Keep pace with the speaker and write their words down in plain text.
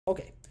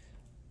Okay,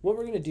 what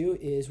we're going to do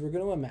is we're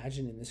going to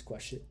imagine in this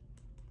question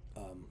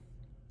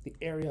the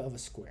area of a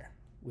square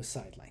with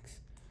side lengths.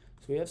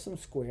 So we have some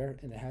square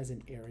and it has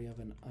an area of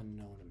an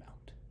unknown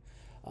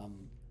amount.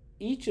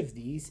 Each of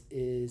these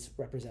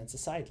represents a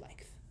side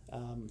length.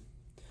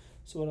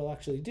 So what I'll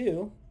actually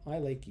do, I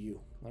like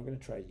u. I'm going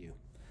to try u.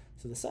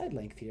 So the side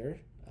length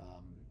here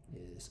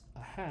is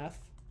a half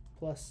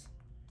plus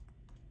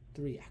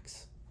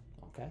 3x,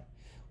 okay?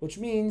 Which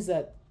means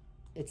that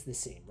it's the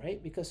same,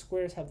 right? Because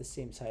squares have the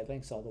same side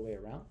lengths all the way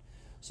around.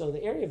 So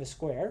the area of a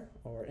square,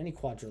 or any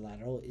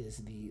quadrilateral, is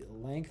the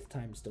length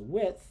times the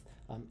width.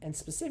 And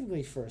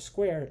specifically for a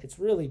square, it's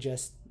really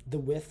just the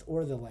width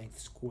or the length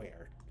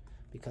squared,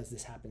 because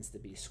this happens to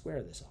be a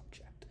square, this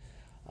object.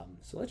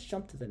 So let's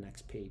jump to the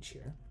next page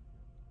here.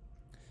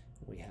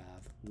 We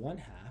have 1/2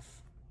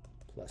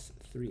 plus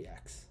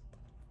 3x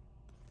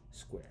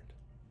squared.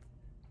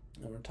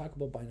 And we're going to talk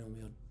about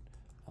binomial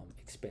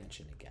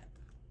expansion again.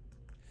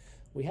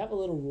 We have a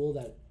little rule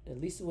that, at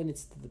least when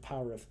it's to the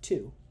power of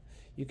 2,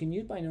 you can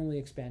use binomial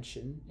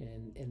expansion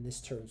in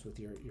this terms with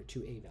your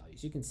two a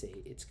values. You can say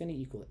it's going to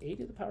equal a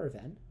to the power of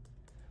n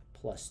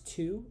plus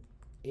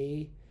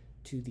 2a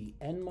to the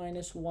n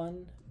minus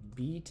 1,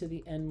 b to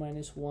the n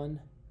minus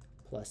 1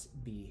 plus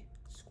b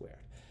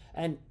squared.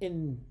 And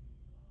in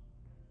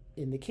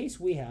the case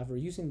we have, we're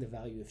using the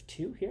value of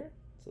 2 here.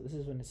 So this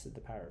is when it's to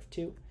the power of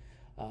 2.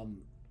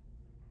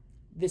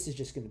 This is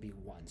just going to be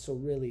 1. So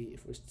really,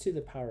 if it was to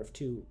the power of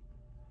 2,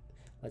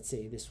 let's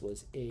say this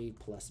was a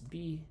plus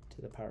b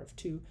to the power of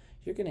 2,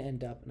 you're going to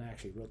end up, and I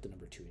actually wrote the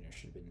number 2 in there,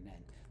 should have been an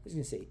n. This is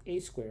going to say a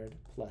squared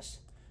plus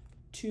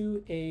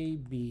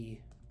 2ab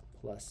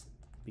plus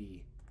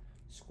b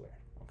squared,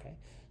 okay?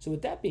 So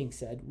with that being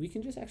said, we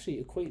can just actually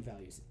equate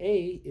values.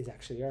 A is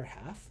actually our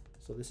half,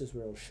 so this is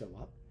where it'll show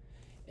up,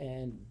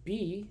 and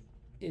b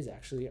is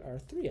actually our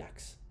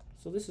 3x,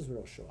 so this is where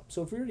it'll show up.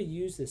 So if we were to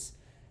use this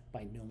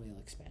binomial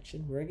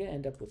expansion, we're going to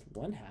end up with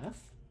 1/2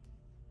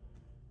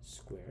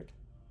 squared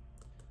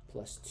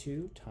plus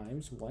 2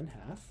 times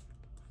 1/2,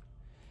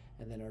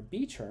 and then our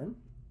b term,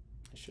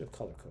 I should have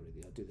color coded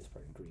it, I'll do this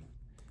part in green,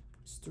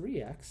 it's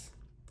 3x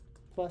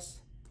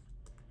plus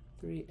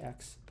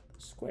 3x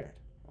squared.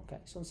 Okay,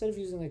 so instead of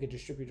using like a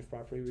distributive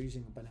property, we're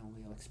using a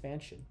binomial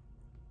expansion.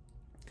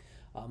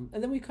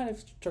 And then we kind of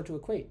start to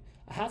equate.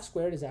 A half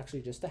squared is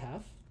actually just a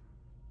half,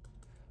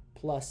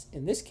 plus,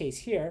 in this case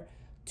here,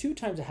 2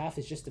 times a half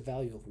is just a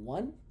value of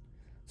 1.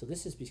 So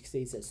this is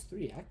stays as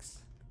 3x.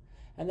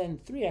 And then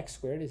 3x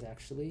squared is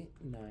actually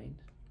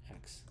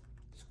 9x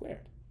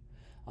squared.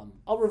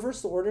 I'll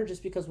reverse the order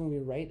just because when we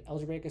write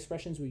algebraic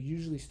expressions, we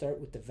usually start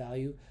with the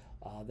value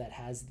that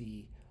has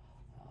the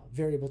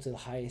variable to the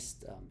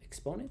highest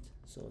exponent.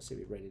 So let's say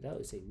we write it out.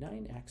 We say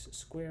 9x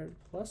squared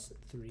plus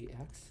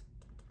 3x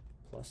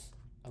plus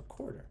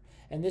 1/4.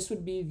 And this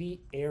would be the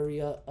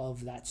area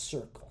of that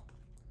circle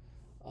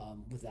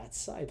with that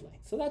side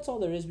length. So that's all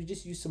there is. We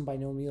just use some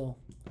binomial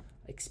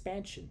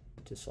expansion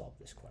to solve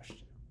this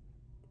question.